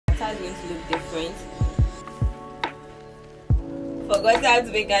avatar is going to look different. Forgot how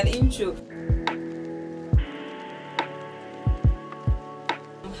to make an intro.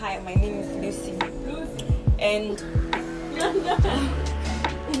 Hi, my name is Lucy. And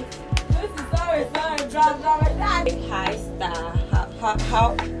Lucy, sorry, drop. hi star.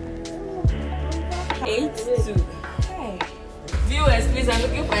 How 82. Hey. Viewers, please, I'm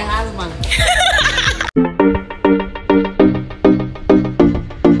looking for a husband.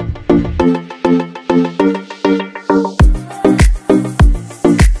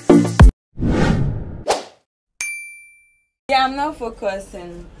 Yeah, I'm not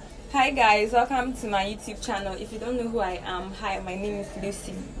focusing. Hi guys, welcome to my YouTube channel. If you don't know who I am, hi, my name is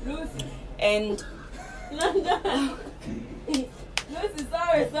Lucy. And Lucy,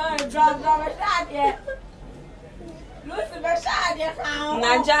 sorry, drop. Lucy,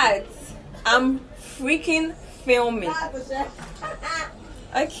 Najat, I'm freaking filming.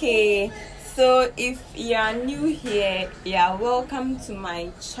 Okay, so if you are new here, yeah, welcome to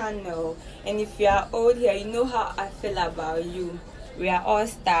my channel. And if you are old here, you know how I feel about you. We are all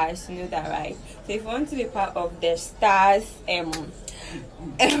stars, you know that, right? So if you want to be part of the stars,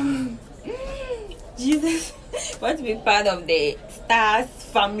 Jesus, if you want to be part of the stars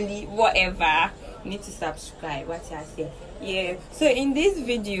family, whatever, you need to subscribe. What I say? Yeah. So in this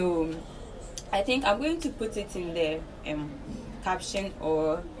video, I think I'm going to put it in the caption,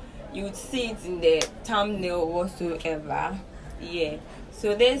 or you would see it in the thumbnail whatsoever. Yeah.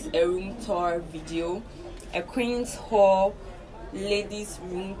 So there's a room tour video, a Queen's Hall ladies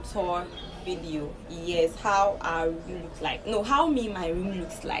room tour video. Yes, how our room looks like. No, how my room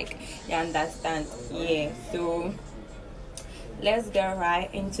looks like. You understand? Yeah. So let's get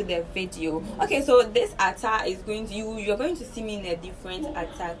right into the video. Okay, so this attire is going to you're going to see me in a different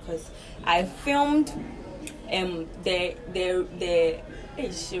attire because I filmed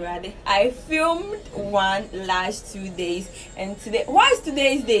I filmed one last 2 days, and today, what's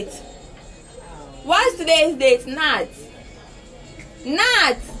today's date? What's today's date? Nat,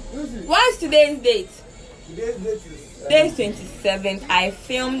 what's today's date? Today's date is 27th. I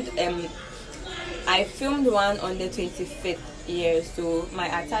filmed one on the 25th. Yeah, so my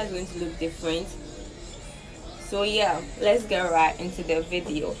attire is going to look different. So yeah, let's get right into the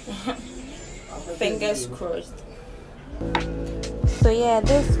video. Fingers crossed. So yeah,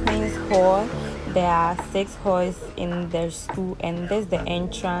 this Queen's Hall, there are 6 halls in the school, and this is the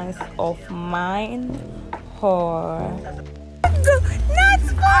entrance of mine hall. Not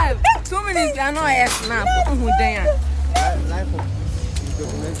 2 minutes, I know I have snap.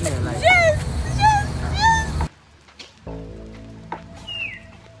 Yes.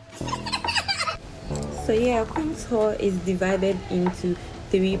 So yeah, Queen's Hall is divided into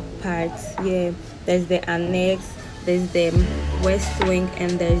 3 parts. Yeah, there's the annex, there's the west wing,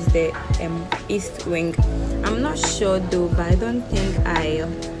 and there's the east wing. I'm not sure though, but I don't think I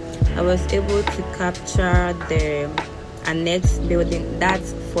was able to capture the annex building.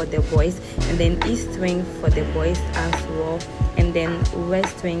 That's for the boys, and then east wing for the boys as well, and then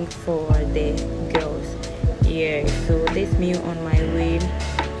west wing for the girls. Yeah, so this me on my way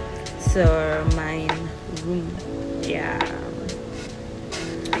to my room. Yeah,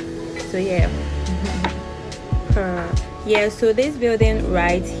 so yeah. Yeah, so this building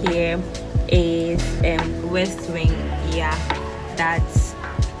right here is west wing. Yeah, that's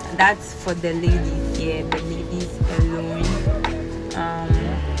for the ladies. Yeah, the ladies alone.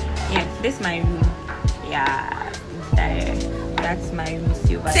 Yeah, this is my room. Yeah, that's my room.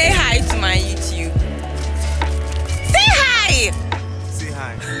 Say hi to my YouTube. Say hi. say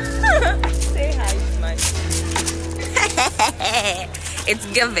hi. Say hi to my YouTube. It's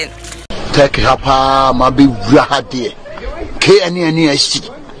given. Take hapa mabi wahade ke ani ashi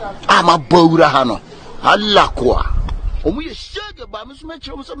ama bawura ha no alla kwa omu ye shege ba musume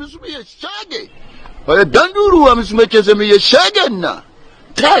che musume ye shege o danduru wa musume che se me ye shege na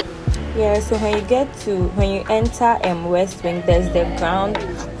take. Yeah, so when you enter west wing, there's the ground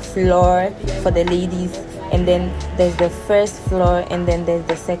floor for the ladies, and then there's the first floor, and then there's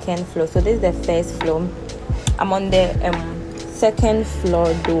the second floor. So this is the first floor. I'm on the second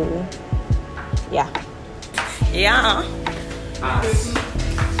floor though. Yeah.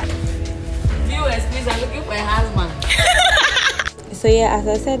 Viewers, please, I'm looking for a husband. So yeah, as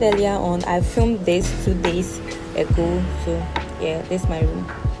I said earlier on, I filmed this 2 days ago. So yeah, this is my room.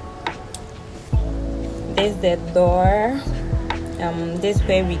 This is the door. This is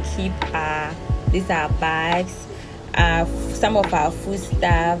where we keep these are bags, some of our food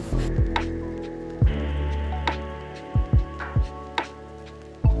stuff.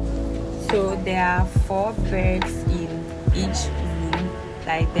 So there are 4 beds in each room.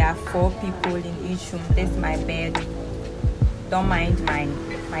 like there are 4 people in each room. This is my bed. Don't mind my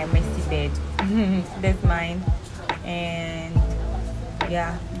messy bed. That's mine. And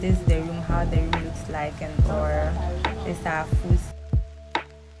yeah, this is the room, how the room looks like, and or this is our food.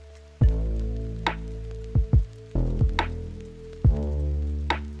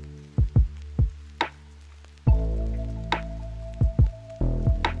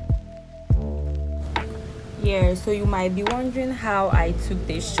 Yeah, so you might be wondering how I took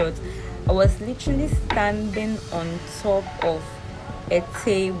this shot. I was literally standing on top of a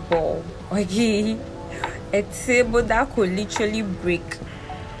table, okay, a table that could literally break.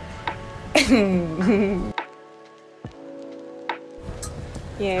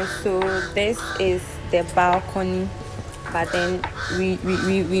 Yeah, so this is the balcony, but then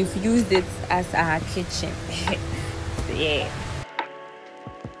we've used it as our kitchen. So, yeah.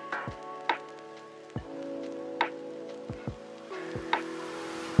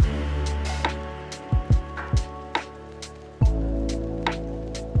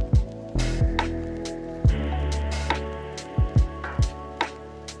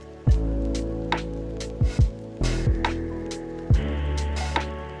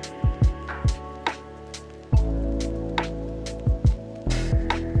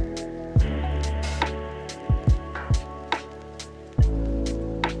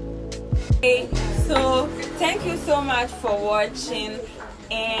 Okay, so thank you so much for watching,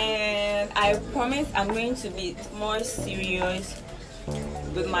 and I promise I'm going to be more serious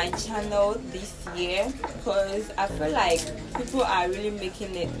with my channel this year, because I feel like people are really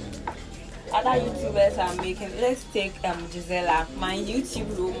making it. Other YouTubers are making. Let's take Gisela, my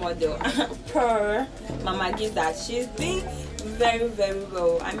YouTube role model. Per Mama Giza, she's doing very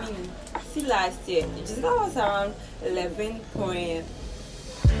well. I mean, see, last year Gisela was around 11.5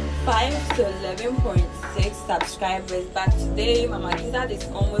 to 11.6 subscribers, but today Mama Giza is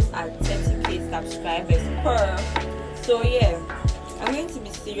almost at 30k subscribers per. So yeah, I'm going to be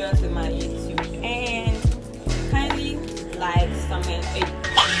serious with my YouTube, and kindly like, comment,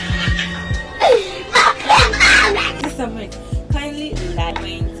 kindly like,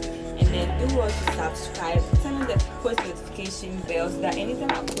 comment, and then do also subscribe, turn on the post notification bell so that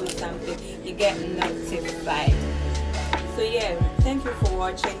anytime I post something you get notified. So yeah, thank you for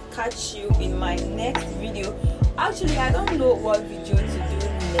watching. Catch you in my next video. Actually, I don't know what video to do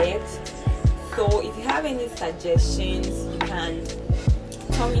next, so if you have any suggestions you can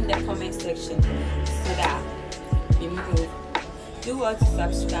come in the comment section so that we move. Do what to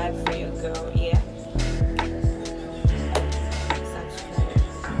subscribe for your girl. Yeah.